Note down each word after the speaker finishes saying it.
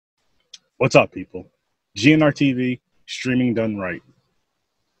What's up, people? GNR TV, streaming done right.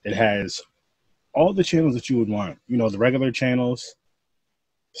 It has all the channels that you would want. You know, the regular channels,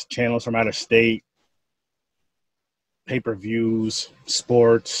 channels from out of state, pay-per-views,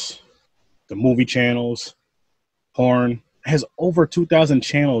 sports, the movie channels, porn. It has over 2,000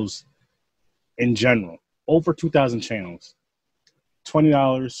 channels in general. Over 2,000 channels.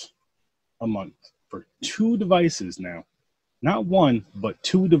 $20 a month for 2 devices now. Not one, but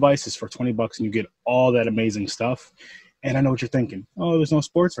 2 devices for $20, and you get all that amazing stuff. And I know what you're thinking. Oh, there's no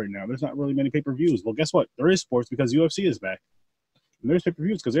sports right now. There's not really many pay-per-views. Well, guess what? There is sports because UFC is back. And there's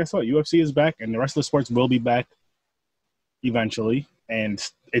pay-per-views because guess what? UFC is back, and the rest of the sports will be back eventually, and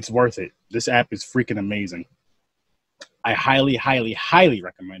it's worth it. This app is freaking amazing. I highly, highly, highly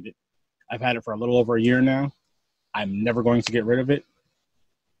recommend it. I've had it for a little over a year now. I'm never going to get rid of it,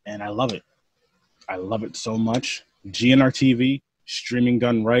 and I love it. I love it so much. GNR TV, streaming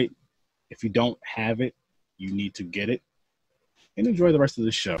done right. If you don't have it, you need to get it. And enjoy the rest of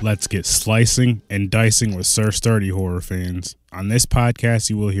the show. Let's get slicing and dicing with Sir Sturdy horror fans. On this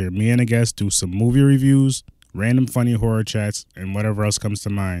podcast, you will hear me and a guest do some movie reviews, random funny horror chats, and whatever else comes to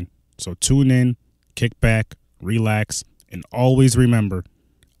mind. So tune in, kick back, relax, and always remember,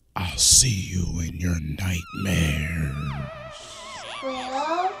 I'll see you in your nightmares.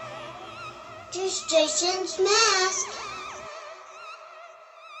 Well, just Jason's mask.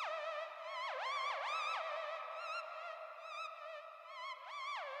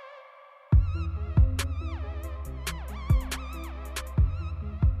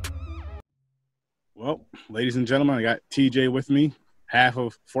 Well, ladies and gentlemen, I got TJ with me, half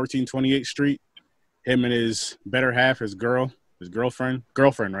of 1428th Street. Him and his better half, his girlfriend,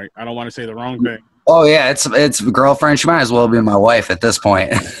 right? I don't want to say the wrong thing. Oh yeah, it's girlfriend. She might as well be my wife at this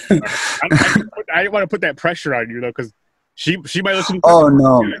point. I didn't want to put that pressure on you though, because she might listen to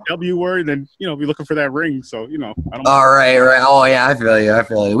the W word and be looking for that ring. So I don't. All right. Oh yeah, I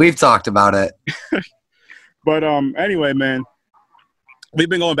feel you. We've talked about it. But anyway, man, we've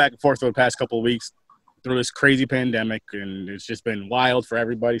been going back and forth for the past couple of weeks through this crazy pandemic, and it's just been wild for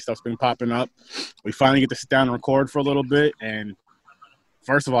everybody. Stuff's been popping up. We finally get to sit down and record for a little bit. And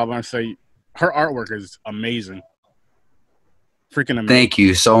first of all, I want to say her artwork is amazing. Freaking amazing. Thank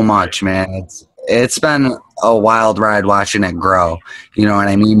you so much, man. It's been a wild ride watching it grow. You know what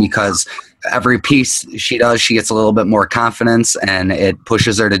I mean? Because every piece she does, she gets a little bit more confidence, and it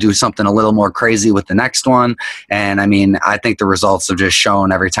pushes her to do something a little more crazy with the next one. And I mean, I think the results have just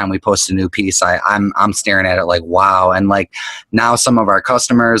shown every time we post a new piece. I'm staring at it like, wow. And like now some of our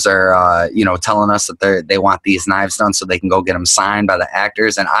customers are, telling us that they want these knives done so they can go get them signed by the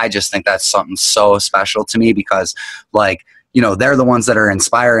actors. And I just think that's something so special to me because like, they're the ones that are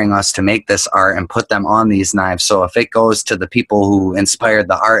inspiring us to make this art and put them on these knives. So if it goes to the people who inspired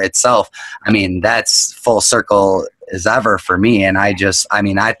the art itself, I mean, that's full circle as ever for me. And I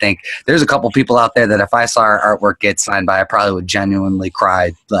think there's a couple people out there that if I saw our artwork get signed by, I probably would genuinely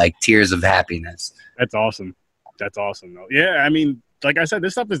cry like tears of happiness. That's awesome. That's awesome, though. Yeah, I mean, like I said,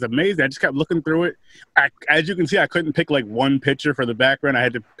 this stuff is amazing. I just kept looking through it. As you can see, I couldn't pick like one picture for the background. I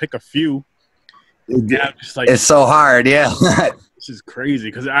had to pick a few. Yeah, just like, it's so hard, yeah. This is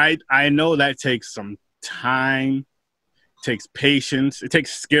crazy because I know that takes some time, takes patience, it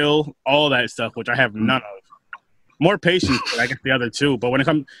takes skill, all that stuff, which I have none of. More patience than I guess the other two, but when it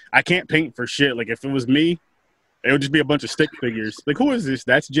comes, I can't paint for shit. Like if it was me, it would just be a bunch of stick figures. Like who is this?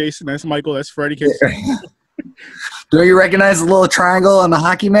 That's Jason. That's Michael. That's Freddy. Do you recognize the little triangle on the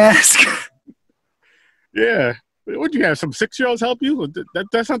hockey mask? Yeah. What do you have? Some 6-year-olds help you?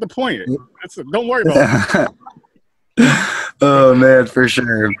 That's not the point. Don't worry about it. Oh man, for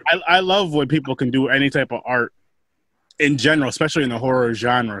sure. I love when people can do any type of art in general, especially in the horror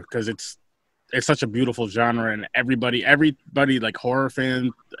genre, because it's such a beautiful genre, and everybody like horror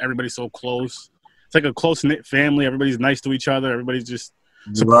fan, everybody's so close. It's like a close knit family. Everybody's nice to each other. Everybody's just.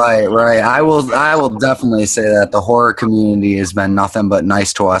 Right. I will definitely say that the horror community has been nothing but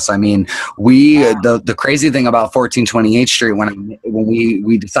nice to us. I mean, the crazy thing about 1428th Street when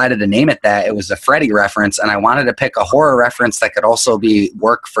we decided to name it that, it was a Freddy reference, and I wanted to pick a horror reference that could also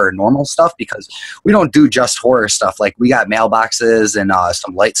work for normal stuff because we don't do just horror stuff. Like we got mailboxes and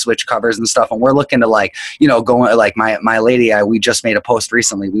some light switch covers and stuff, and we're looking to go like my lady. We just made a post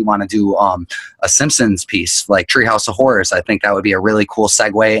recently. We want to do a Simpsons piece like Treehouse of Horrors. I think that would be a really cool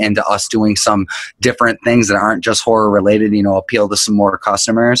segue into us doing some different things that aren't just horror related, appeal to some more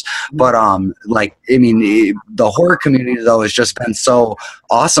customers. But the horror community though has just been so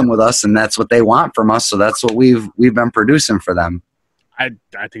awesome with us, and that's what they want from us. So that's what we've been producing for them. I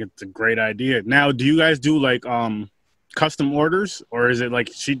think it's a great idea. Now, do you guys do like custom orders, or is it like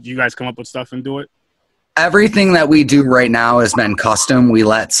you guys come up with stuff and do it? Everything that we do right now has been custom. We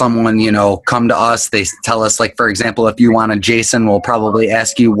let someone, come to us. They tell us, like, for example, if you want a Jason, we'll probably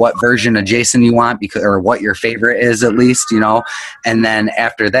ask you what version of Jason you want, or what your favorite is, at least, And then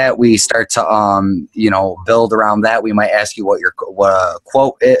after that, we start to, build around that. We might ask you what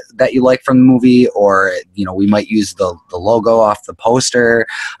quote that you like from the movie, or, we might use the logo off the poster.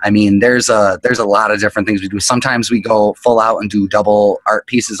 I mean, there's a lot of different things we do. Sometimes we go full out and do double art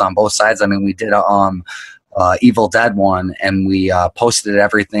pieces on both sides. I mean, we did Evil Dead one, and we posted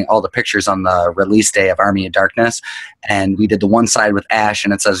everything, all the pictures on the release day of Army of Darkness, and we did the one side with Ash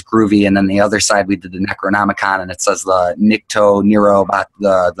and it says Groovy, and then the other side we did the Necronomicon and it says the Nikto Nero, about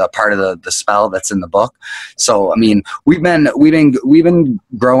the part of the spell that's in the book. So I mean, we've been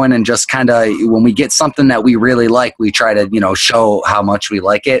growing, and just kind of, when we get something that we really like, we try to show how much we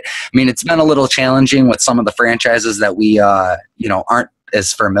like it. I mean, it's been a little challenging with some of the franchises that we aren't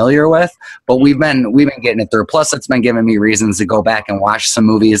as familiar with, but we've been getting it through. Plus, it's been giving me reasons to go back and watch some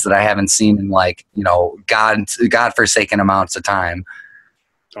movies that I haven't seen in, like, godforsaken amounts of time.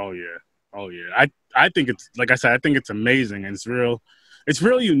 Oh yeah. I think it's, like I said, I think it's amazing, and it's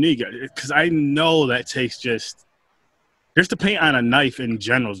real unique, because I know that takes just to paint on a knife in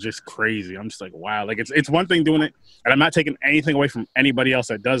general is just crazy. I'm just like, wow. Like, it's one thing doing it, and I'm not taking anything away from anybody else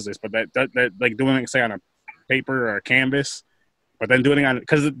that does this, but that like doing it, say, on a paper or a canvas. But then doing it on,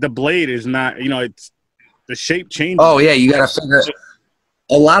 because the blade is not, it's, the shape changes. Oh yeah, you gotta figure.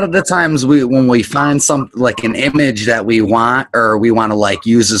 A lot of the times when we find like an image that we want, or we want to like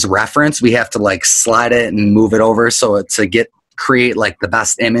use as reference, we have to like slide it and move it over to create like the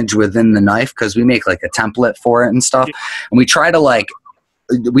best image within the knife, because we make like a template for it and stuff, and we try to like.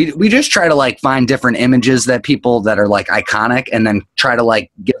 We just try to like find different images that people that are like iconic, and then try to like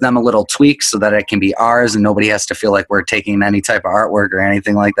give them a little tweak so that it can be ours, and nobody has to feel like we're taking any type of artwork or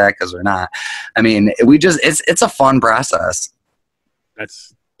anything like that, because we're not. I mean, it's a fun process.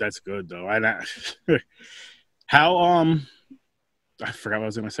 That's good though. How I forgot what I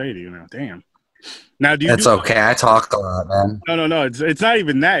was gonna say to you now. Damn. Now do you? It's okay. I talked a lot, man. No. It's not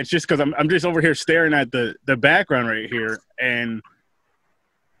even that. It's just because I'm just over here staring at the background right here, and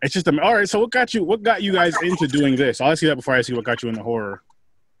it's just all right. So what got you guys into doing this? I'll ask you that before I ask you what got you into horror.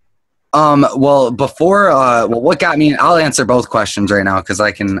 Well, what got me, I'll answer both questions right now, because I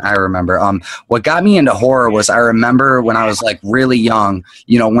remember. What got me into horror was, I remember when I was like really young,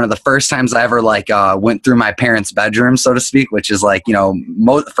 one of the first times I ever like went through my parents' bedroom, so to speak, which is like,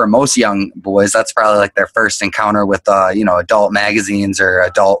 for most young boys, that's probably like their first encounter with, adult magazines or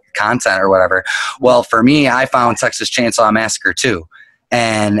adult content or whatever. Well, for me, I found Texas Chainsaw Massacre 2.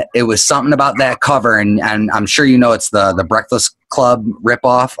 And it was something about that cover, and I'm sure it's the Breakfast Club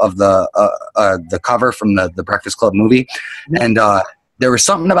ripoff of the cover from the Breakfast Club movie, and there was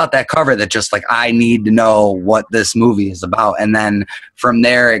something about that cover that just like, I need to know what this movie is about. And then from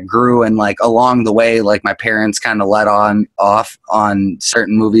there it grew, and like along the way, like my parents kind of let off on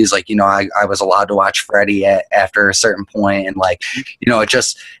certain movies, like I was allowed to watch Freddy after a certain point, and like it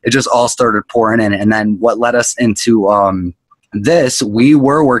just all started pouring in, and then what led us into we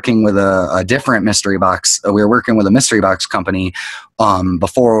were working with a different mystery box. We were working with a mystery box company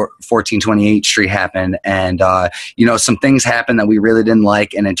before 1428 Street happened, and some things happened that we really didn't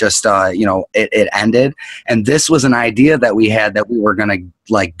like, and it just it ended. And this was an idea that we had that we were going to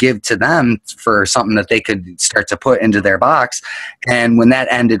like give to them for something that they could start to put into their box. And when that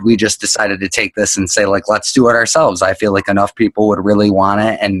ended, we just decided to take this and say, like, let's do it ourselves. I feel like enough people would really want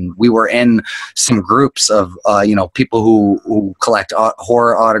it, and we were in some groups of people who collect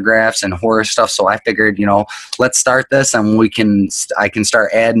horror autographs and horror stuff. So I figured, let's start this, and I can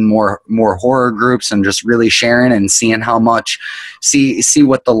start adding more horror groups, and just really sharing and seeing how much see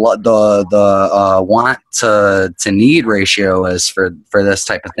what the want to need ratio is for this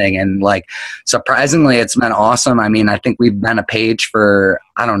type of thing. And like, surprisingly, it's been awesome. I mean, I think we've been a page for,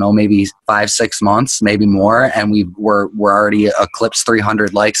 I don't know, maybe 5-6 months, maybe more, and we're already eclipsed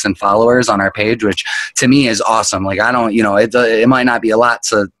 300 likes and followers on our page, which to me is awesome. Like, I don't, it might not be a lot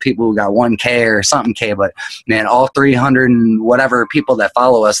to people who got 1K or something K, but man, all 300 and whatever people that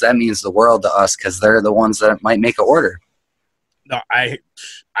follow us, that means the world to us, because they're the ones that might make an order. No, I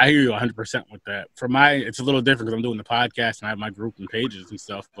hear you 100% with that. It's a little different because I'm doing the podcast and I have my group and pages and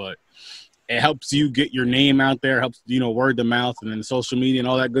stuff, but it helps you get your name out there, helps, word of mouth, and then social media and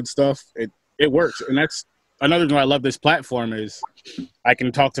all that good stuff. It works. And that's another reason why I love this platform, is I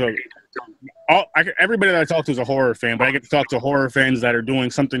can talk to everybody that I talk to is a horror fan, but I get to talk to horror fans that are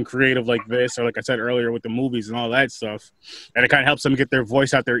doing something creative like this, or like I said earlier with the movies and all that stuff. And it kind of helps them get their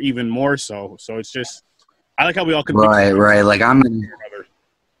voice out there even more so. So it's just, I like how we all can Right. Like I'm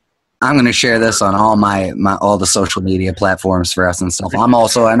gonna share this on all my all the social media platforms for us and stuff. I'm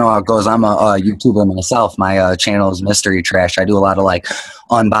also, I know how it goes. I'm a YouTuber myself. My channel is Mystery Trash. I do a lot of like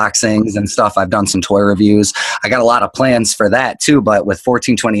unboxings and stuff. I've done some toy reviews. I got a lot of plans for that too. But with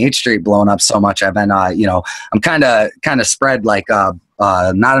 1428th Street blowing up so much, I've been I'm kind of spread like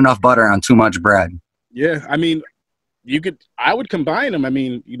not enough butter on too much bread. Yeah, I mean, I would combine them. I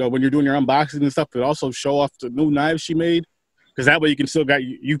mean, when you're doing your unboxing and stuff, but also show off the new knives she made. Because that way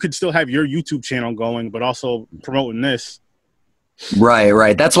you could still have your YouTube channel going, but also promoting this.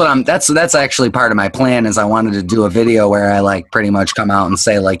 Right. That's what that's actually part of my plan is I wanted to do a video where I like pretty much come out and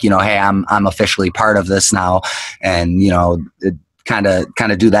say like, hey, I'm officially part of this now. And, kind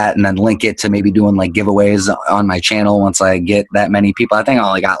of do that and then link it to maybe doing like giveaways on my channel once I get that many people. I think I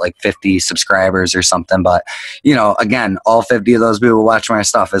only got like 50 subscribers or something. But, again, all 50 of those people watch my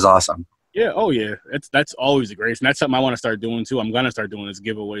stuff is awesome. Yeah, oh yeah, that's always the greatest, and that's something I want to start doing too. I'm gonna start doing is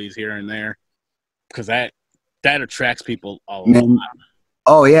giveaways here and there, because that attracts people a lot.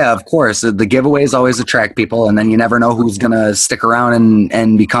 Oh yeah, of course. The giveaways always attract people, and then you never know who's gonna stick around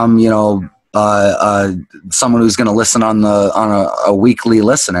and become someone who's gonna listen on a weekly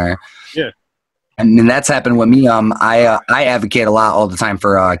listener. Yeah. I mean, that's happened with me. I advocate a lot all the time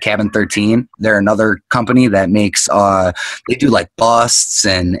for Cabin 13. They're another company that makes they do like busts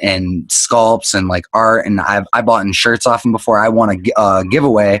and sculpts and like art. And I bought in shirts off them before. I won a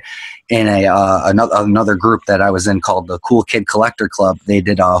giveaway in another group that I was in called the Cool Kid Collector Club. They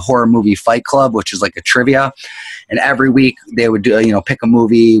did a horror movie fight club, which is like a trivia. And every week they would do, pick a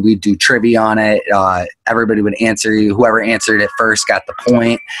movie. We'd do trivia on it. Everybody would answer. Whoever answered it first got the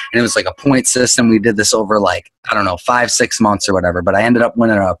point. And it was like a point system. We did this over like, I don't know, 5-6 months or whatever. But I ended up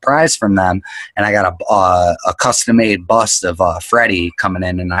winning a prize from them. And I got a custom-made bust of Freddy coming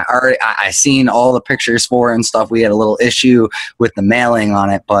in. And I seen all the pictures for it and stuff. We had a little issue with the mailing on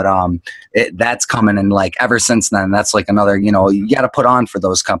it. But that's coming. And like ever since then, that's like another, you got to put on for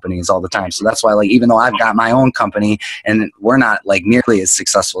those companies all the time. So that's why, like, even though I've got my own company and we're not like nearly as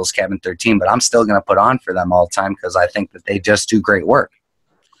successful as Cabin 13, but I'm still going to put on for them all the time because I think that they just do great work.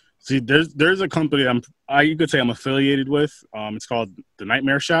 See, there's a company you could say I'm affiliated with. It's called The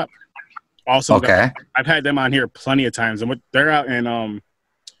Nightmare Shop. Also, okay. I've had them on here plenty of times, and they're out in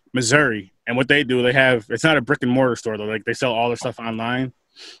Missouri. And what they do, it's not a brick and mortar store though. Like they sell all their stuff online,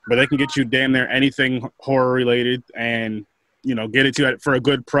 but they can get you damn near anything horror related, and get it to you for a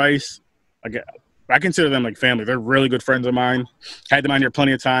good price. I consider them like family. They're really good friends of mine. Had them on here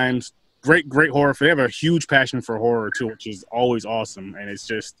plenty of times. Great horror. They have a huge passion for horror too, which is always awesome. And it's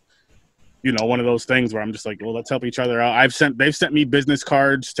just, one of those things where I'm just like, well, let's help each other out. They've sent me business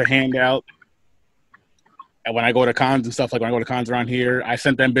cards to hand out. And when I go to cons and stuff, like when I go to cons around here, I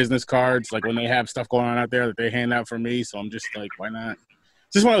sent them business cards, like when they have stuff going on out there that they hand out for me. So I'm just like, why not?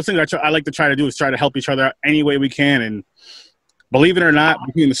 It's just one of those things I like to try to do is try to help each other out any way we can. And believe it or not,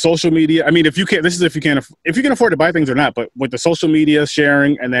 between the social media, I mean, if you can afford to buy things or not, but with the social media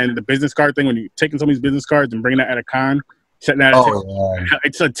sharing and then the business card thing, when you're taking somebody's business cards and bringing that at a con, setting that,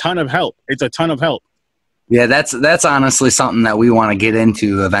 it's a ton of help. It's a ton of help. Yeah, that's honestly something that we want to get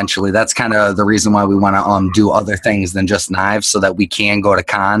into eventually. That's kind of the reason why we want to do other things than just knives, so that we can go to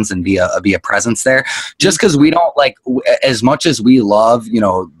cons and be a presence there. Just because we don't like, as much as we love,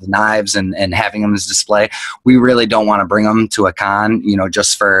 the knives and having them as display, we really don't want to bring them to a con,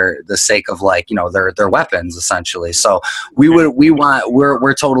 just for the sake of like, they're weapons essentially. So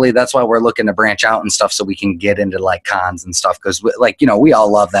we're totally, that's why we're looking to branch out and stuff so we can get into like cons and stuff, because we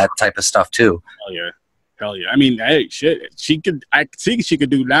all love that type of stuff too. Oh yeah. Hell yeah. I mean, hey, shit. I see she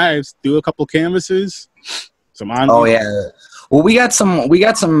could do knives, do a couple canvases. Oh yeah. Well, we got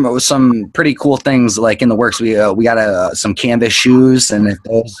some pretty cool things like in the works. We got some canvas shoes, and if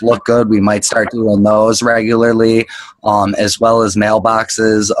those look good, we might start doing those regularly, as well as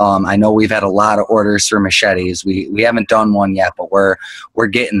mailboxes. I know we've had a lot of orders for machetes. We haven't done one yet, but we're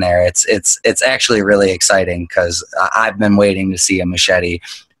getting there. It's actually really exciting because I've been waiting to see a machete.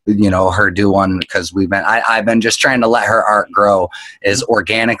 Her do one, because I've been just trying to let her art grow as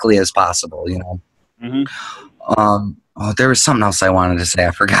organically as possible. Mm-hmm. There was something else I wanted to say.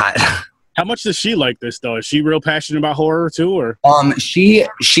 I forgot. How much does she like this though? Is she real passionate about horror too, or? She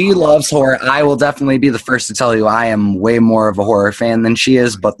loves horror. I will definitely be the first to tell you I am way more of a horror fan than she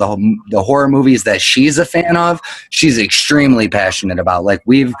is, but the horror movies that she's a fan of, she's extremely passionate about. Like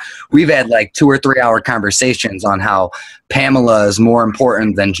we've had like 2 or 3 hour conversations on how Pamela is more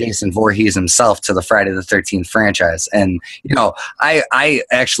important than Jason Voorhees himself to the Friday the 13th franchise. And I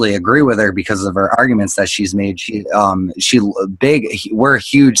actually agree with her because of her arguments that she's made. We're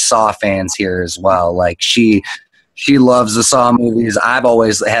huge Saw fans. fans here as well. Like she loves the Saw movies. I've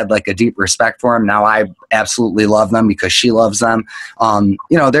always had like a deep respect for them. Now I absolutely love them because she loves them. You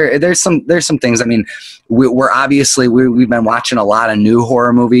know, there's some things. I mean, we've been watching a lot of new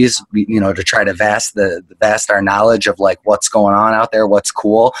horror movies, you know, to try to vast our knowledge of like what's going on out there, what's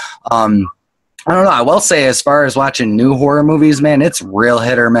cool. I don't know. I will say, as far as watching new horror movies, man, it's real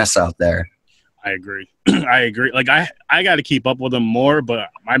hit or miss out there. I agree. I agree. Like I got to keep up with them more, but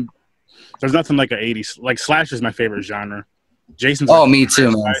there's nothing like an 80s. Like slasher is my favorite genre. Jason's. Oh, me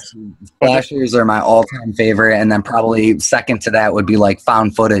too, man. Slashers are my all-time favorite, and then probably second to that would be like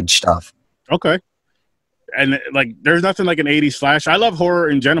found footage stuff. Okay. And like, there's nothing like an 80s slasher. I love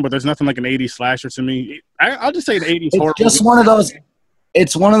horror in general, but there's nothing like an 80s slasher to me. I'll just say an 80s horror. It's just one of those.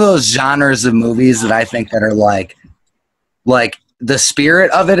 It's one of those genres of movies that I think that are like the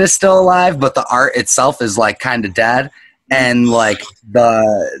spirit of it is still alive, but the art itself is like kind of dead. And like the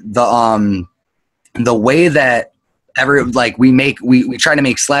way that we try to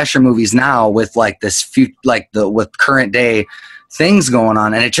make slasher movies now with like this with current day things going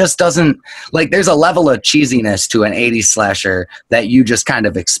on, and it just doesn't, like, there's a level of cheesiness to an 80s slasher that you just kind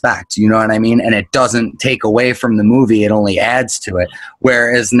of expect, you know what I mean? And it doesn't take away from the movie, it only adds to it.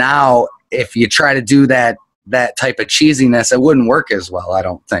 Whereas now, if you try to do that type of cheesiness, it wouldn't work as well, I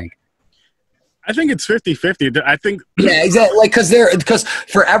don't think. I think it's 50-50. I think yeah, exactly. Like, because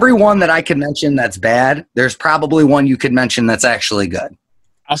for every one that I could mention that's bad, there's probably one you could mention that's actually good.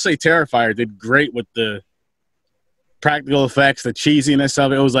 I'll say Terrifier did great with the practical effects, the cheesiness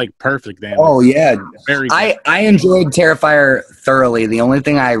of it. It was like perfect, man. Oh yeah, very good. I enjoyed Terrifier thoroughly. The only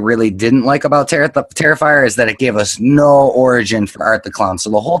thing I really didn't like about Terrifier is that it gave us no origin for Art the Clown. So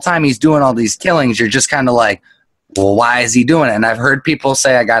the whole time he's doing all these killings, you're just kind of like, well, why is he doing it? And I've heard people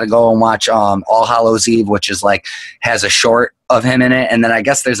say I got to go and watch All Hallows Eve, which is like has a short of him in it, and then I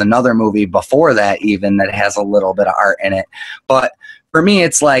guess there's another movie before that even that has a little bit of art in it. But for me,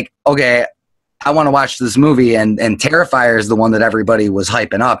 it's like, okay, I want to watch this movie, and Terrifier is the one that everybody was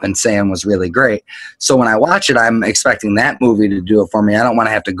hyping up and saying was really great. So when I watch it, I'm expecting that movie to do it for me. I don't want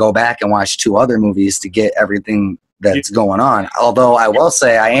to have to go back and watch 2 other movies to get everything that's going on. Although I will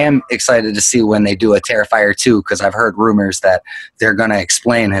say I am excited to see when they do a Terrifier 2, because I've heard rumors that they're going to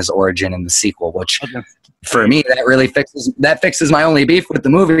explain his origin in the sequel, which for me, that really fixes my only beef with the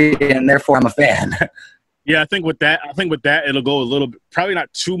movie, and therefore I'm a fan. Yeah, I think with that, it'll go a little bit, probably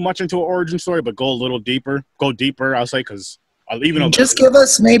not too much into an origin story, but go a little deeper. Go deeper, I'll say, because just give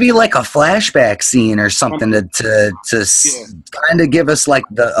us maybe like a flashback scene or something to kind of give us like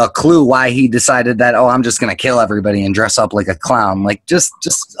a clue why he decided that, oh, I'm just gonna kill everybody and dress up like a clown. Like just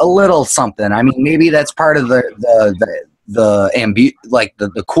a little something. I mean, maybe that's part of the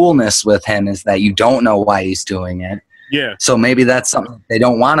coolness with him, is that you don't know why he's doing it. Yeah. So maybe that's something they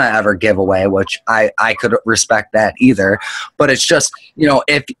don't want to ever give away, which I could respect that either. But it's just, you know,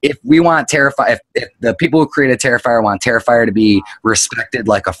 if we want Terrifier, if the people who created Terrifier want Terrifier to be respected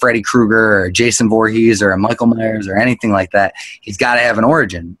like a Freddy Krueger or Jason Voorhees or a Michael Myers or anything like that, he's got to have an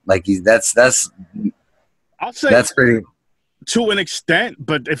origin. Like that's I'll say that's pretty. To an extent,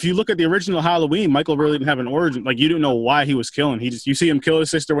 but if you look at the original Halloween, Michael really didn't have an origin. Like, you didn't know why he was killing. You see him kill his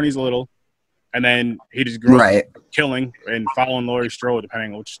sister when he's little. And then he just grew up killing and following Laurie Strode,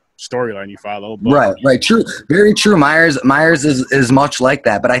 depending on which storyline you follow. But, right. True. Very true. Myers is much like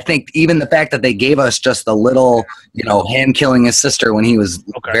that. But I think even the fact that they gave us just a little, you know, him killing his sister when he was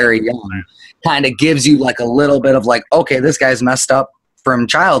very young kind of gives you like a little bit of like, okay, this guy's messed up from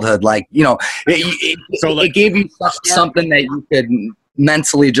childhood. Like, you know, it gave you something that you could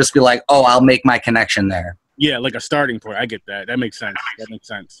mentally just be like, oh, I'll make my connection there. Yeah, like a starting point. I get that. That makes sense.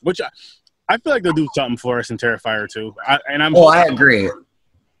 Which I feel like they'll do something for us in Terrifier 2. I agree.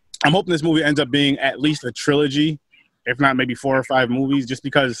 I'm hoping this movie ends up being at least a trilogy, if not maybe 4 or 5 movies, just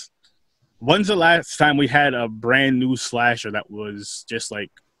because when's the last time we had a brand new slasher that was just like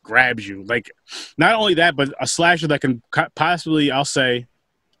grabs you? Like, not only that, but a slasher that can possibly, I'll say,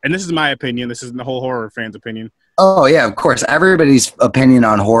 and this is my opinion, this isn't the whole horror fan's opinion. Oh, yeah, of course. Everybody's opinion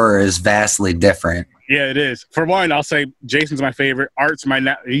on horror is vastly different. Yeah, it is. For one, I'll say Jason's my favorite. Art's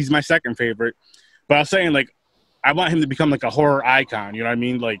he's my second favorite. But I'm saying, like, I want him to become like a horror icon. You know what I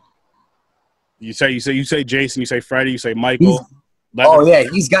mean? Like, you say Jason, you say Freddy, you say Michael. Oh yeah,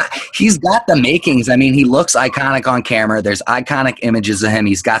 he's got the makings. I mean, he looks iconic on camera. There's iconic images of him.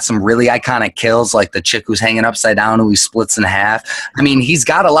 He's got some really iconic kills, like the chick who's hanging upside down who he splits in half. I mean, he's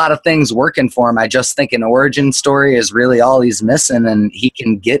got a lot of things working for him. I just think an origin story is really all he's missing, and he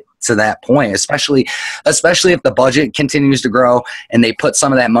can get to that point, especially if the budget continues to grow and they put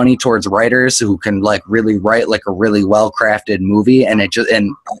some of that money towards writers who can like really write like a really well crafted movie, and it just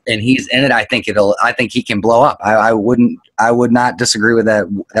and he's in it. I think he can blow up. I would not disagree with that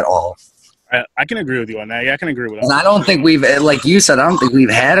at all. I can agree with you on that. Yeah, I can agree with that. And I don't think like you said, I don't think we've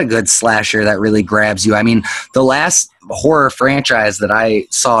had a good slasher that really grabs you. I mean, the last horror franchise that I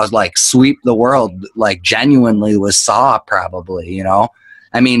saw like sweep the world, like genuinely, was Saw, probably, you know?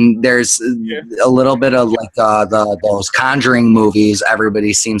 I mean, there's a little bit of like those Conjuring movies.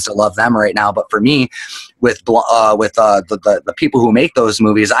 Everybody seems to love them right now. But for me, with the people who make those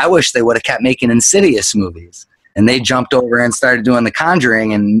movies, I wish they would have kept making Insidious movies. And they jumped over and started doing The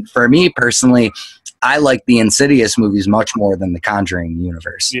Conjuring. And for me personally, I like the Insidious movies much more than the Conjuring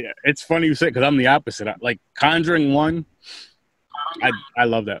universe. Yeah, it's funny you say, because I'm the opposite. Like Conjuring 1, I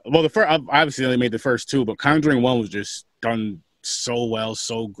love that. Well, obviously they made the first two, but Conjuring 1 was just done so well,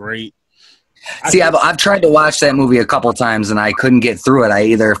 so great. See, I've tried to watch that movie a couple times and I couldn't get through it. I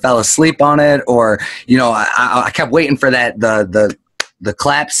either fell asleep on it, or I kept waiting for the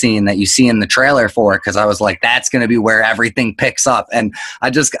clap scene that you see in the trailer for it, because I was like, that's going to be where everything picks up. And I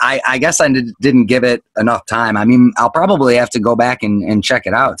guess I didn't give it enough time. I mean, I'll probably have to go back and check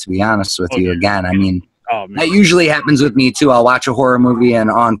it out, to be honest with you again. I mean, that usually happens with me too. I'll watch a horror movie and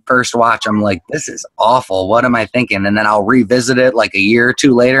on first watch, I'm like, this is awful. What am I thinking? And then I'll revisit it like a year or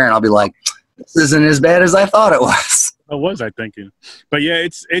two later and I'll be like, this isn't as bad as I thought it was. What was I thinking? But yeah,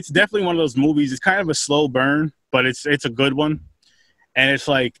 it's definitely one of those movies. It's kind of a slow burn, but it's a good one. And it's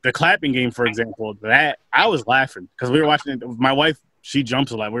like the clapping game, for example, that I was laughing because we were watching it. My wife, she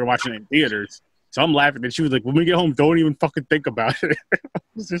jumps a lot. We were watching it in theaters. So I'm laughing. And she was like, when we get home, don't even fucking think about it.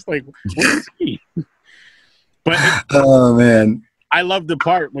 It's just like, what is he? But oh, man. I love the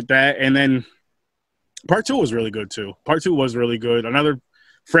part with that. And then part 2 was really good, too. Part 2 was really good. Another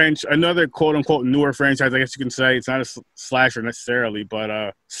quote unquote newer franchise, I guess you can say. It's not a slasher necessarily,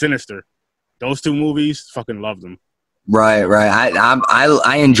 but Sinister. Those two movies, fucking love them. Right.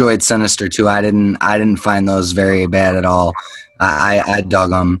 I enjoyed Sinister too. I didn't find those very bad at all. I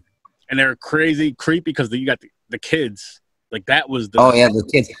dug them. And they're crazy, creepy because you got the kids. Like that was the the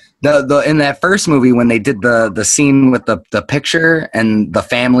kids. The in that first movie when they did the scene with the picture and the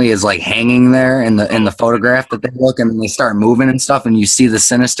family is like hanging there in the photograph that they look and they start moving and stuff and you see the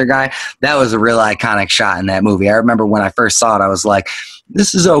Sinister guy. That was a real iconic shot in that movie. I remember when I first saw it, I was like,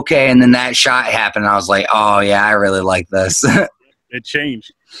 this is okay. And then that shot happened. And I was like, oh yeah, I really like this. It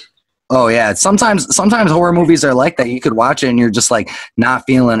changed. Oh yeah. Sometimes horror movies are like that. You could watch it and you're just like not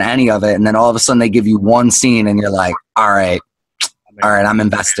feeling any of it. And then all of a sudden they give you one scene and you're like, all right, I'm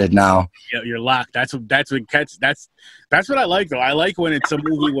invested now. Yeah, you're locked. That's what I like though. I like when it's a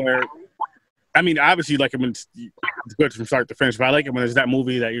movie where, I mean, obviously like it's good from start to finish, but I like it when there's that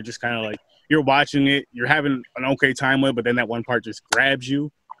movie that you're just kind of like, you're watching it, you're having an okay time with, but then that one part just grabs you.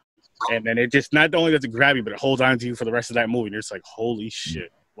 And then it just not only does it grab you, but it holds on to you for the rest of that movie. And you're just like, holy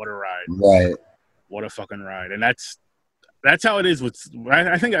shit, what a ride. Right. What a fucking ride. And that's how it is with,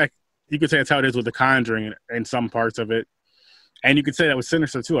 I think you could say that's how it is with The Conjuring in some parts of it. And you could say that with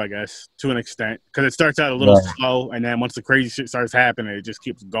Sinister too, I guess, to an extent, because it starts out a little slow, and then once the crazy shit starts happening, it just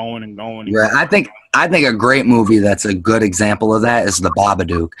keeps going and going. And I think a great movie that's a good example of that is The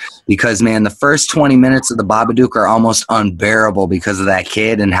Babadook, because man, the first 20 minutes of The Babadook are almost unbearable because of that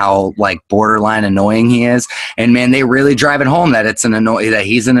kid and how like borderline annoying he is, and man, they really drive it home that that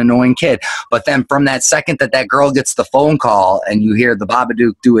he's an annoying kid. But then from that second that girl gets the phone call and you hear The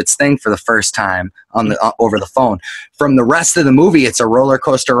Babadook do its thing for the first time over the phone, from the rest of the movie, it's a roller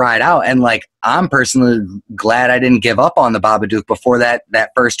coaster ride out. And like, I'm personally glad I didn't give up on The Babadook before that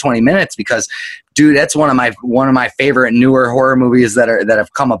first 20 minutes, because dude, that's one of my favorite newer horror movies that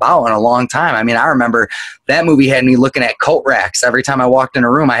have come about in a long time. I mean, I remember that movie had me looking at coat racks. Every time I walked in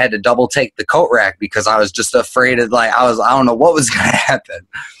a room, I had to double take the coat rack because I was just afraid of I don't know what was going to happen.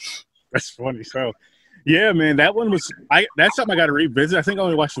 That's funny. So yeah, man, that one was, that's something I got to revisit. I think I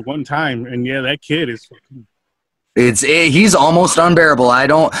only watched it one time, and yeah, that kid is fucking. He's almost unbearable.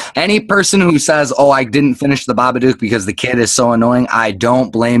 Any person who says, oh, I didn't finish The Babadook because the kid is so annoying, I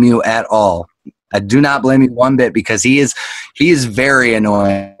don't blame you at all. I do not blame you one bit, because he is very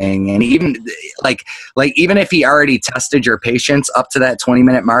annoying. And even like even if he already tested your patience up to that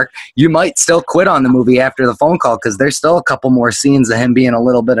 20-minute mark, you might still quit on the movie after the phone call, because there's still a couple more scenes of him being a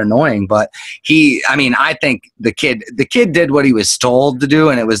little bit annoying. But I think the kid did what he was told to do,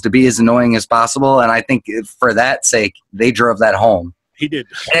 and it was to be as annoying as possible. And I think for that sake, they drove that home. He did.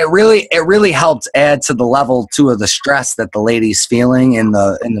 And it really helped add to the level too of the stress that the lady's feeling in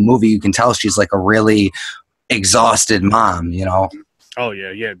the movie. You can tell she's like a really exhausted mom, you know. Oh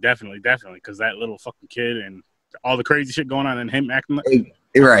yeah, yeah, definitely, because that little fucking kid and all the crazy shit going on and him acting like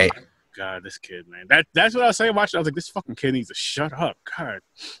Right. God, this kid, man. That's what I was saying watching. I was like, this fucking kid needs to shut up, God.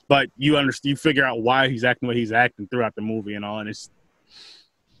 But you understand, you figure out why he's acting the way he's acting throughout the movie and all, and it's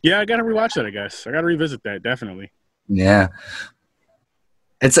I gotta rewatch that. I guess I gotta revisit that definitely. Yeah.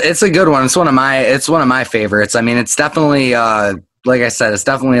 It's a good one. It's one of my favorites. I mean, it's definitely like I said, it's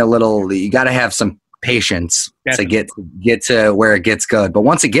definitely a little. You got to have some patience Definitely. to get to where it gets good. But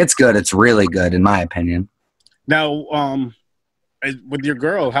once it gets good, it's really good, in my opinion. Now, with your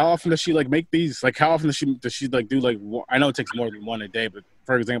girl, how often does she like make these? Like, how often does she like do like? I know it takes more than one a day, but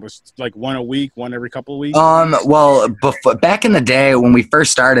for example, it's like one a week, one every couple of weeks. Well, back in the day when we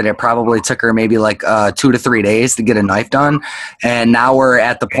first started, it probably took her maybe like 2 to 3 days to get a knife done, and now we're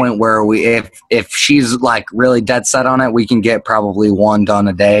at the point where if she's like really dead set on it, we can get probably one done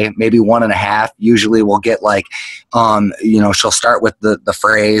a day, maybe 1.5. Usually, we'll get like, she'll start with the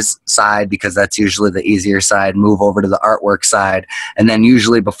phrase side because that's usually the easier side. Move over to the artwork side, and then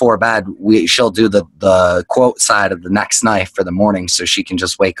usually before bed, she'll do the quote side of the next knife for the morning, so she can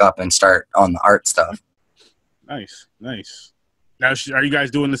just wake up and start on the art stuff. Nice. Now, are you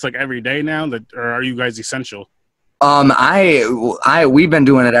guys doing this like every day now, or are you guys essential? We've been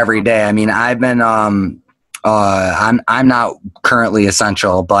doing it every day. I mean, I've been I'm not currently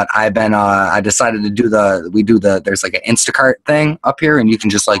essential, but I've been I decided to do there's like an Instacart thing up here, and you can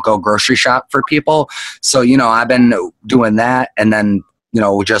just like go grocery shop for people. So I've been doing that, and then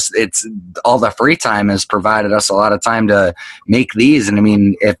just it's all the free time has provided us a lot of time to make these. And I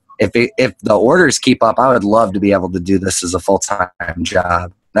mean, if the orders keep up, I would love to be able to do this as a full-time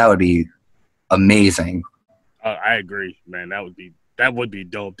job. That would be amazing. I agree, man. That would be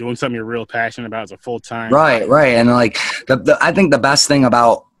dope. Doing something you're real passionate about as a full-time. Right. And like I think the best thing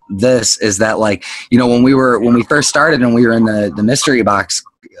about this is that, like, when we first started and we were in the mystery box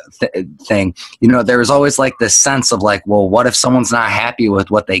thing, there was always like this sense of like, well, what if someone's not happy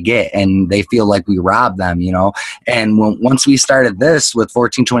with what they get and they feel like we robbed them, and once we started this with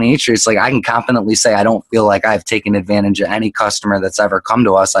 1428 Street, it's like I can confidently say I don't feel like I've taken advantage of any customer that's ever come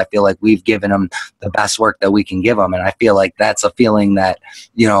to us. I feel like we've given them the best work that we can give them, and I feel like that's a feeling that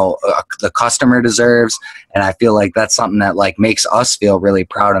the customer deserves, and I feel like that's something that like makes us feel really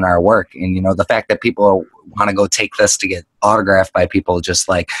proud in our work. And the fact that people want to go take this to get autographed by people, just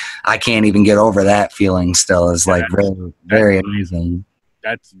like I can't even get over that feeling still is like really very amazing.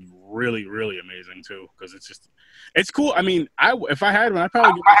 That's really, really amazing too, because it's cool. I mean, if I had one, I'd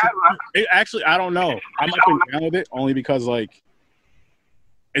probably actually, I don't know, I might be down with it only because like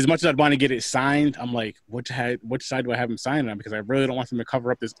as much as I'd want to get it signed, I'm like, which side do I have him sign on? Because I really don't want them to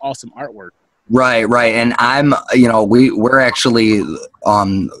cover up this awesome artwork. Right. And I'm, we're actually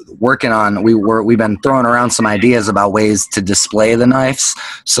working on, we've been throwing around some ideas about ways to display the knives,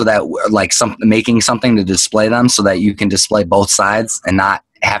 so that like making something to display them so that you can display both sides and not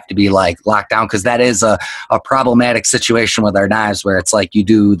have to be like locked down. Cause that is a problematic situation with our knives where it's like you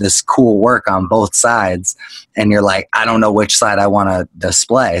do this cool work on both sides and you're like, I don't know which side I want to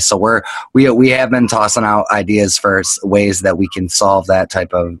display. So we have been tossing out ideas for ways that we can solve that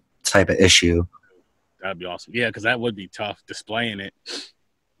type of issue. That'd be awesome. Yeah, because that would be tough displaying it.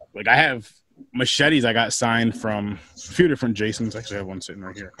 Like I have machetes I got signed from a few different Jasons. Actually, I have one sitting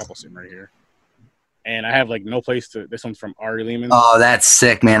right here, a couple sitting right here. And I have like no place to. This one's from Ari Lehman. Oh, that's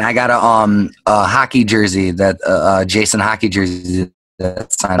sick, man! I got a hockey jersey that Jason hockey jersey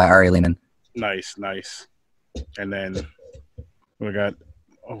that's signed by Ari Lehman. Nice. And then we got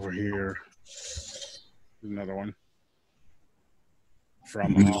over here another one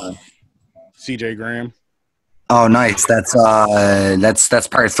from CJ Graham. Oh, nice. That's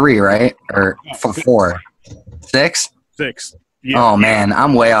part 3, right? Or 4? 6? 6. Yeah. Oh man,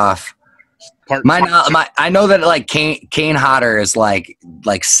 I'm way off. I know that like Kane Hodder is like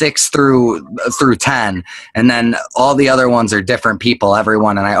 6 through 10, and then all the other ones are different people,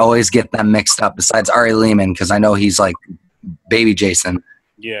 everyone, and I always get them mixed up. Besides Ari Lehman, because I know he's like Baby Jason.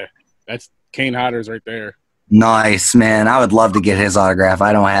 Yeah, that's Kane Hodder's right there. Nice, man. I would love to get his autograph.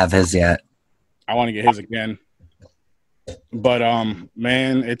 I don't have his yet. I want to get his again. But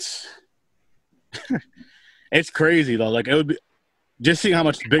man, it's it's crazy though. Like it would be just seeing how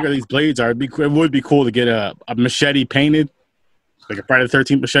much bigger these blades are. It would be cool to get a machete painted, like a Friday the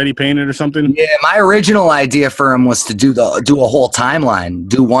 13th machete painted or something. Yeah, my original idea for him was to do a whole timeline.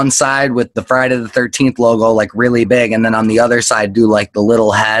 Do one side with the Friday the 13th logo like really big, and then on the other side do like the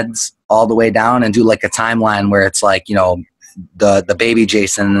little heads all the way down, and do like a timeline where it's like the Baby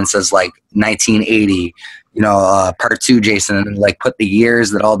Jason and it says like 1980. Part 2 Jason, and like put the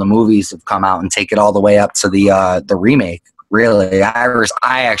years that all the movies have come out and take it all the way up to the remake Really, I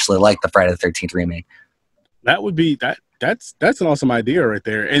actually like the Friday the 13th remake. That would be that's an awesome idea right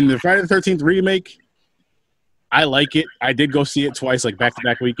there. And the Friday the 13th remake, I like it. I did go see it twice, like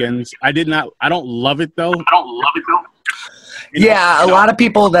back-to-back weekends. I don't love it though. Yeah, a lot of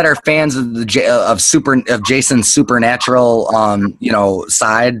people that are fans of of Jason's supernatural,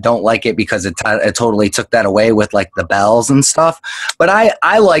 side don't like it because it totally took that away with like the bells and stuff. But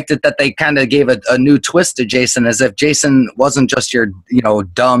I liked it that they kind of gave a new twist to Jason, as if Jason wasn't just your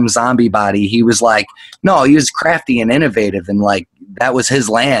dumb zombie body. He was like, no, he was crafty and innovative, and like that was his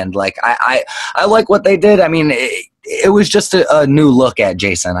land. Like I like what they did. I mean. It was just a new look at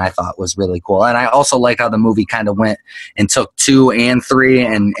Jason. I thought was really cool, and I also like how the movie kind of went and took 2 and 3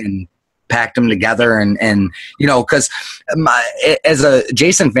 and packed them together, and because as a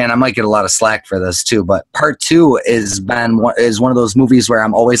Jason fan, I might get a lot of slack for this too. But part 2 is one of those movies where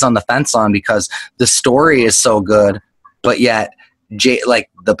I'm always on the fence on, because the story is so good, but yet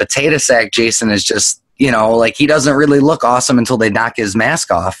like the potato sack Jason is just. Like he doesn't really look awesome until they knock his mask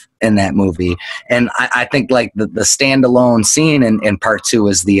off in that movie. And I think like the standalone scene in part 2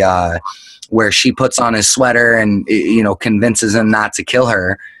 is the where she puts on his sweater and convinces him not to kill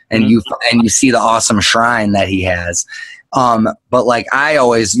her, and you see the awesome shrine that he has. But like I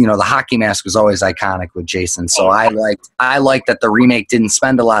always, the hockey mask was always iconic with Jason. So I liked that the remake didn't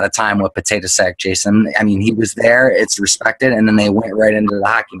spend a lot of time with potato sack Jason. I mean, he was there, it's respected, and then they went right into the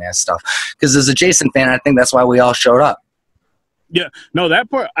hockey mask stuff. Because as a Jason fan, I think that's why we all showed up. Yeah, no, that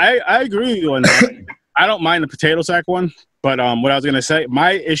part I agree with you on that. I don't mind the potato sack one, but what I was gonna say,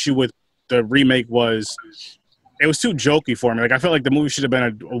 my issue with the remake was it was too jokey for me. Like I felt like the movie should have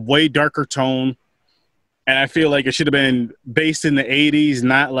been a way darker tone. And I feel like it should have been based in the 80s,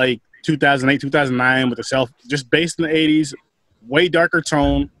 not like 2008, 2009 with just based in the 80s, way darker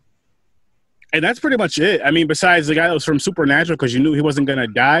tone. And that's pretty much it. I mean, besides the guy that was from Supernatural, because you knew he wasn't going to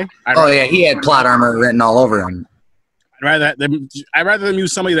die. He had plot armor written all over him. I'd rather them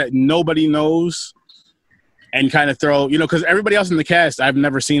use somebody that nobody knows and kind of throw, because everybody else in the cast I've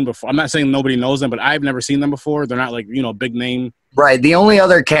never seen before. I'm not saying nobody knows them, but I've never seen them before. They're not like, big name. Right. The only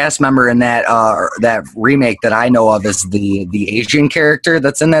other cast member in that remake that I know of is the Asian character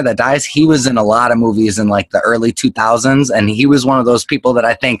that's in there that dies. He was in a lot of movies in like the early 2000s, and he was one of those people that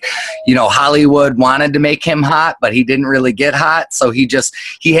I think, Hollywood wanted to make him hot, but he didn't really get hot. So he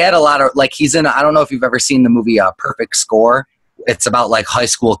had a lot of like he's in. I don't know if you've ever seen the movie Perfect Score. It's about like high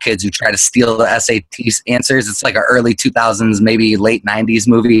school kids who try to steal the SAT answers. It's like an early 2000s, maybe late 90s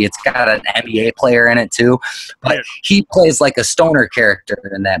movie. It's got an NBA player in it too, but he plays like a stoner character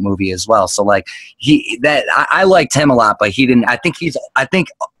in that movie as well. So like I liked him a lot, but he didn't. I think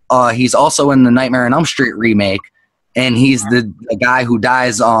he's also in the Nightmare on Elm Street remake, and he's the guy who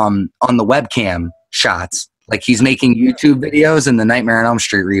dies on the webcam shots. Like he's making YouTube videos in the Nightmare on Elm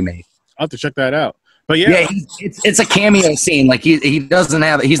Street remake. I'll have to check that out. But it's a cameo scene. Like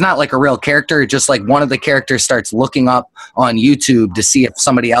he's not like a real character. Just like one of the characters starts looking up on YouTube to see if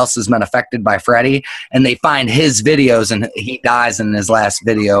somebody else has been affected by Freddy, and they find his videos, and he dies in his last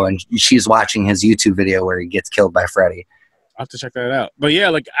video, and she's watching his YouTube video where he gets killed by Freddy. I'll have to check that out. But yeah,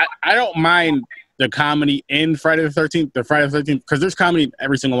 like I don't mind the comedy in Friday the 13th, because there's comedy in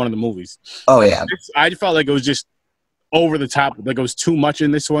every single one of the movies. Oh yeah. I felt like it was just over the top. Like it was too much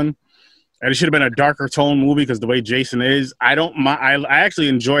in this one. And it should have been a darker tone movie because the way Jason is, I actually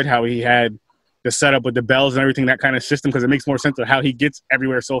enjoyed how he had the setup with the bells and everything, that kind of system, because it makes more sense of how he gets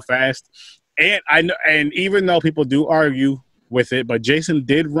everywhere so fast. And even though people do argue with it, but Jason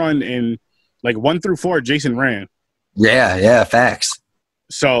did run in like 1 through 4. Jason ran. Yeah, facts.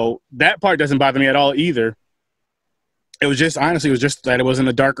 So that part doesn't bother me at all either. It was just that it wasn't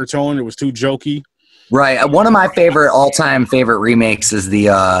a darker tone. It was too jokey. Right. One of my all-time favorite remakes is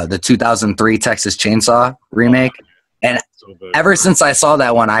the 2003 Texas Chainsaw remake. And ever since I saw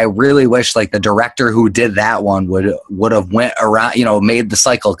that one, I really wish like the director who did that one would have went around, made the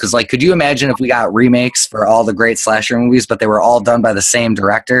cycle. Because like, could you imagine if we got remakes for all the great slasher movies, but they were all done by the same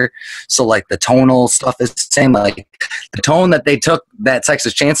director? So like the tonal stuff is the same. Like the tone that they took that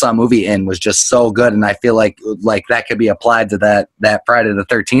Texas Chainsaw movie in was just so good, and I feel like that could be applied to that Friday the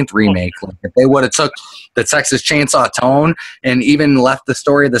 13th remake. Like if they would have took the Texas Chainsaw tone and even left the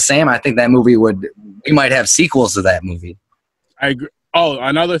story the same, I think that movie we might have sequels to that movie. I agree. Oh,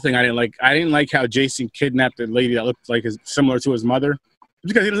 another thing I didn't like how Jason kidnapped a lady that looked like similar to his mother.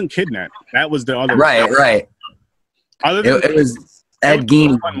 Because he doesn't kidnap. That was the other. Right. Other than it was Ed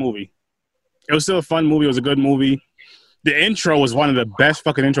Gein. It was still a fun movie. It was a good movie. The intro was one of the best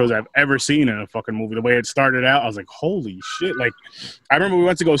fucking intros I've ever seen in a fucking movie. The way it started out, I was like, holy shit. Like, I remember we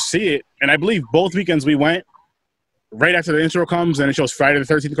went to go see it, and I believe both weekends we went, right after the intro comes and it shows Friday the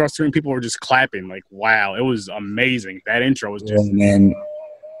 13th across the screen, people were just clapping. Like, wow, it was amazing. That intro was just. Yeah, man.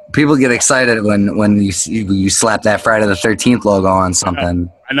 People get excited when you slap that Friday the 13th logo on something.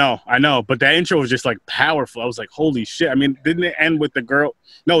 I know. But that intro was just like powerful. I was like, holy shit. I mean, didn't it end with the girl?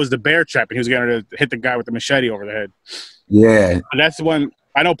 No, it was the bear trap, and he was getting her to hit the guy with the machete over the head. Yeah. And that's the one.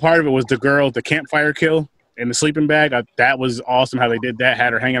 I know part of it was the girl, the campfire kill in the sleeping bag. That was awesome how they did that.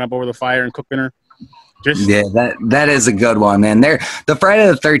 Had her hanging up over the fire and cooking her. Yeah, that is a good one, man. The Friday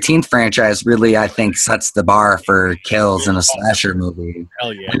the 13th franchise really, I think, sets the bar for kills in a slasher movie.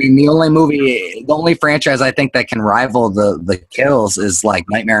 Hell yeah. I mean, the only franchise I think that can rival the kills is like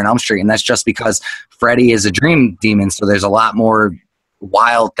Nightmare on Elm Street, and that's just because Freddy is a dream demon, so there's a lot more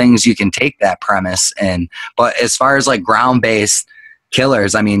wild things you can take that premise in. But as far as like ground-based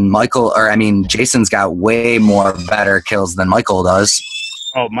killers, I mean, Jason's got way more better kills than Michael does.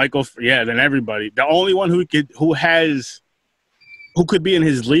 Oh, Michael, yeah, than everybody. The only one who could be in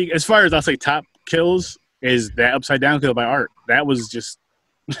his league, as far as I'll say top kills, is that upside down kill by Art. That was just.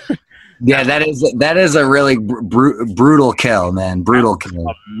 Yeah, that is a really brutal kill, man. Brutal kill.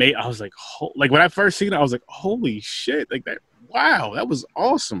 I was like, when I first seen it, I was like, holy shit! Like that. Wow, that was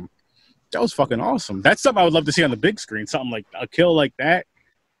awesome. That was fucking awesome. That's something I would love to see on the big screen. Something like a kill like that.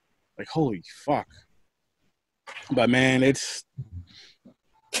 Like holy fuck. But man, it's.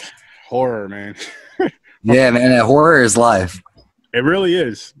 Horror, man. Yeah, man, horror is life. It really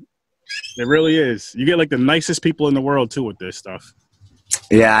is. It really is. You get like the nicest people in the world too with this stuff.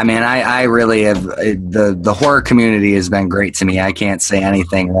 Yeah, I mean, I really have the horror community has been great to me. I can't say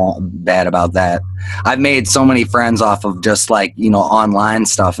anything bad about that. I've made so many friends off of just like, you know, online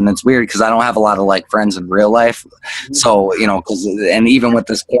stuff, and it's weird because I don't have a lot of like friends in real life. So, you know, and even with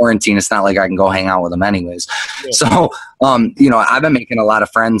this quarantine, it's not like I can go hang out with them anyways. Yeah. So, you know, I've been making a lot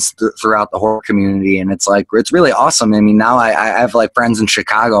of friends throughout the horror community, and it's like, it's really awesome. I mean, now I have like friends in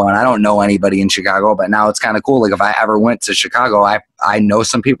Chicago, and I don't know anybody in Chicago, but now it's kind of cool. Like if I ever went to Chicago, I know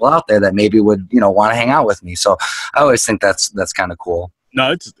some people out there that maybe would, you know, want to hang out with me. So I always think that's kind of cool.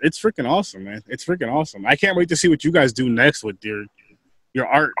 No, it's freaking awesome, man. It's freaking awesome. I can't wait to see what you guys do next with your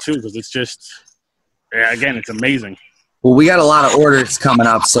art too, because it's just, yeah, again, it's amazing. Well, we got a lot of orders coming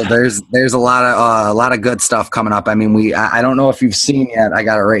up, so there's a lot of good stuff coming up. I mean, I don't know if you've seen yet. I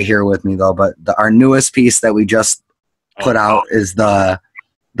got it right here with me though, but our newest piece that we just put out is the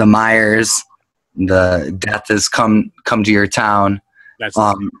Myers, the Death Has Come to Your Town. That's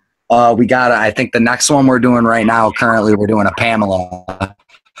we got, I think the next one we're doing right now, currently we're doing a Pamela.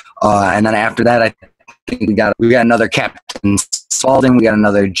 And then after that, I think we got another Captain Spaulding, we got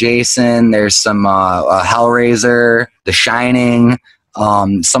another Jason, there's some Hellraiser, The Shining.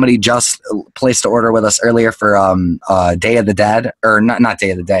 Somebody just placed an order with us earlier for Day of the Dead, or not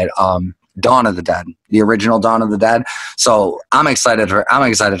Day of the Dead, Dawn of the Dead, the original Dawn of the Dead. So I'm excited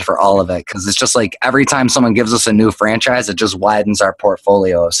for all of it, because it's just like every time someone gives us a new franchise, it just widens our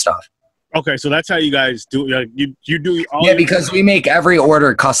portfolio of stuff. Okay, so that's how you guys do. You do all. Yeah, because we make every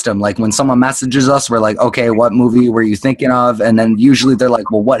order custom. Like when someone messages us, we're like, okay, what movie were you thinking of? And then usually they're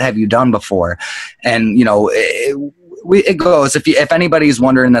like, well, what have you done before? And you know, it goes. If anybody's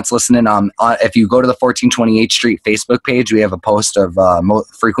wondering that's listening, if you go to the 1428th Street Facebook page, we have a post of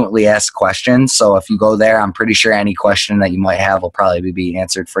frequently asked questions. So if you go there, I'm pretty sure any question that you might have will probably be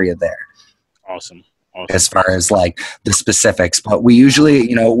answered for you there. Awesome. As far as like the specifics, but we usually,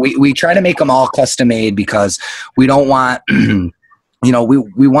 you know, we try to make them all custom made, because we don't want, you know,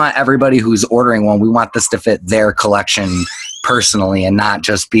 we want everybody who's ordering one, we want this to fit their collection personally, and not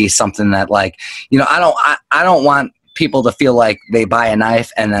just be something that, like, you know, I don't want people to feel like they buy a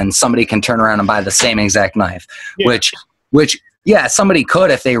knife and then somebody can turn around and buy the same exact knife. Yeah. Which yeah, somebody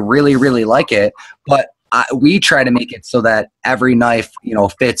could if they really, really like it, but we try to make it so that every knife, you know,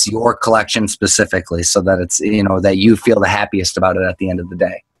 fits your collection specifically, so that it's, you know, that you feel the happiest about it at the end of the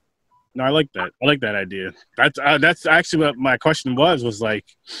day. No, I like that. I like that idea. That's actually what my question was like,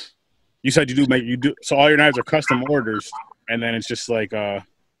 you said you do, so all your knives are custom orders, and then it's just like, I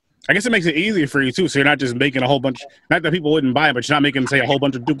guess it makes it easier for you too. So you're not just making a whole bunch, not that people wouldn't buy, but you're not making, say, a whole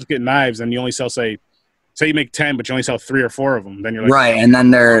bunch of duplicate knives, and you only sell, say you make 10, but you only sell 3 or 4 of them. Then you're like, right, and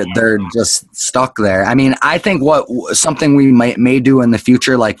then they're just stuck there. I mean, I think something we may do in the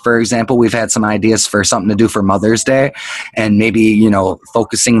future, like for example, we've had some ideas for something to do for Mother's Day, and maybe, you know,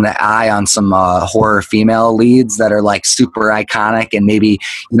 focusing the eye on some horror female leads that are like super iconic, and maybe,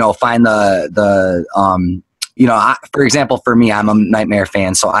 you know, find the for example, for me, I'm a Nightmare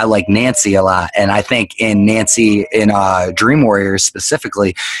fan, so I like Nancy a lot. And I think in Nancy, in Dream Warriors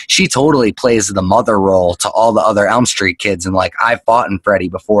specifically, she totally plays the mother role to all the other Elm Street kids. And like, I've fought in Freddy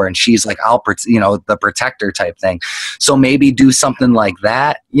before, and she's like, the protector type thing. So maybe do something like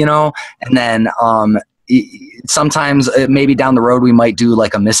that, and then sometimes maybe down the road we might do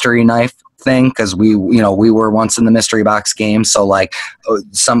like a mystery knife thing, because we were once in the mystery box game. So like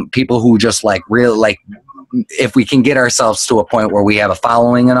some people who just like really like, if we can get ourselves to a point where we have a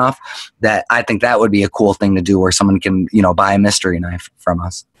following enough, that I think that would be a cool thing to do, where someone can buy a mystery knife from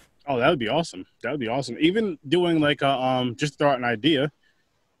us. Oh, that would be awesome. That would be awesome. Even doing like a just throw out an idea.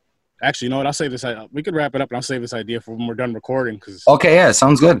 Actually, you know what? I'll save this. We could wrap it up, and I'll save this idea for when we're done recording. Okay, yeah,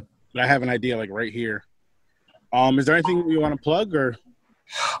 sounds good. I have an idea like right here. Is there anything you want to plug or?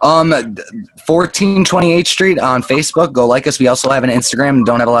 1428th Street on Facebook. Go like us. We also have an Instagram.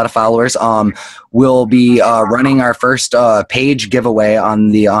 Don't have a lot of followers. We'll be running our first page giveaway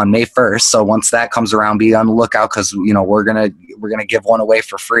on May 1st. So once that comes around, be on the lookout, because we're gonna give one away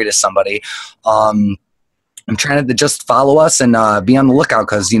for free to somebody. I'm trying to just follow us and be on the lookout,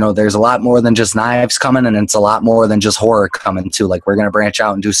 because there's a lot more than just knives coming, and it's a lot more than just horror coming too. Like, we're gonna branch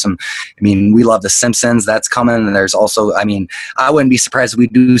out and do some. We love The Simpsons. That's coming, and there's also. I wouldn't be surprised if we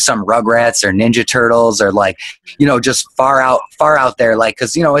do some Rugrats or Ninja Turtles, or like just far out there. Like,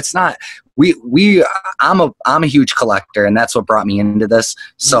 because it's not. I'm a huge collector, and that's what brought me into this.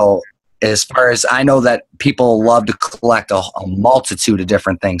 So. As far as I know, that people love to collect a multitude of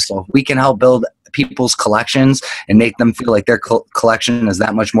different things. So if we can help build people's collections and make them feel like their collection is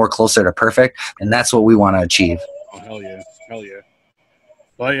that much more closer to perfect, and that's what we want to achieve. Oh, hell yeah. Hell yeah.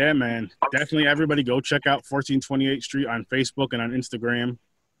 Well, yeah, man. Definitely everybody go check out 1428th Street on Facebook and on Instagram.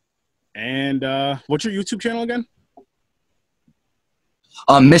 And what's your YouTube channel again?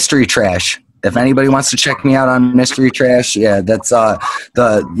 Mystery Trash. If anybody wants to check me out on Mystery Trash, yeah, that's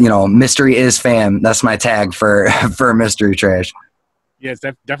the Mystery is fam. That's my tag for Mystery Trash. Yeah,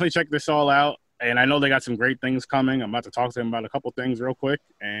 definitely check this all out. And I know they got some great things coming. I'm about to talk to them about a couple things real quick,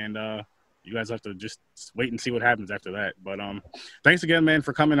 and you guys have to just wait and see what happens after that. But thanks again, man,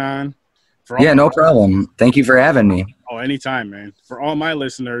 for coming on. No problem. Thank you for having me. Oh, anytime, man. For all my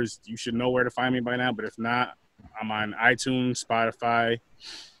listeners, you should know where to find me by now. But if not, I'm on iTunes, Spotify,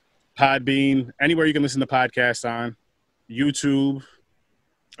 Podbean, anywhere you can listen to podcasts on, YouTube.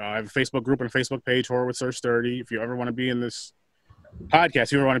 I have a Facebook group and a Facebook page, Horror with Sir Sturdy. If you ever want to be in this podcast,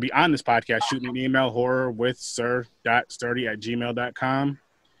 if you ever want to be on this podcast, shoot me an email, horrorwithsir.sturdy@gmail.com.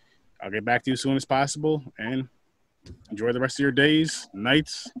 I'll get back to you as soon as possible, and enjoy the rest of your days,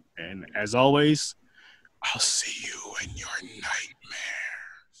 nights, and as always, I'll see you in your night.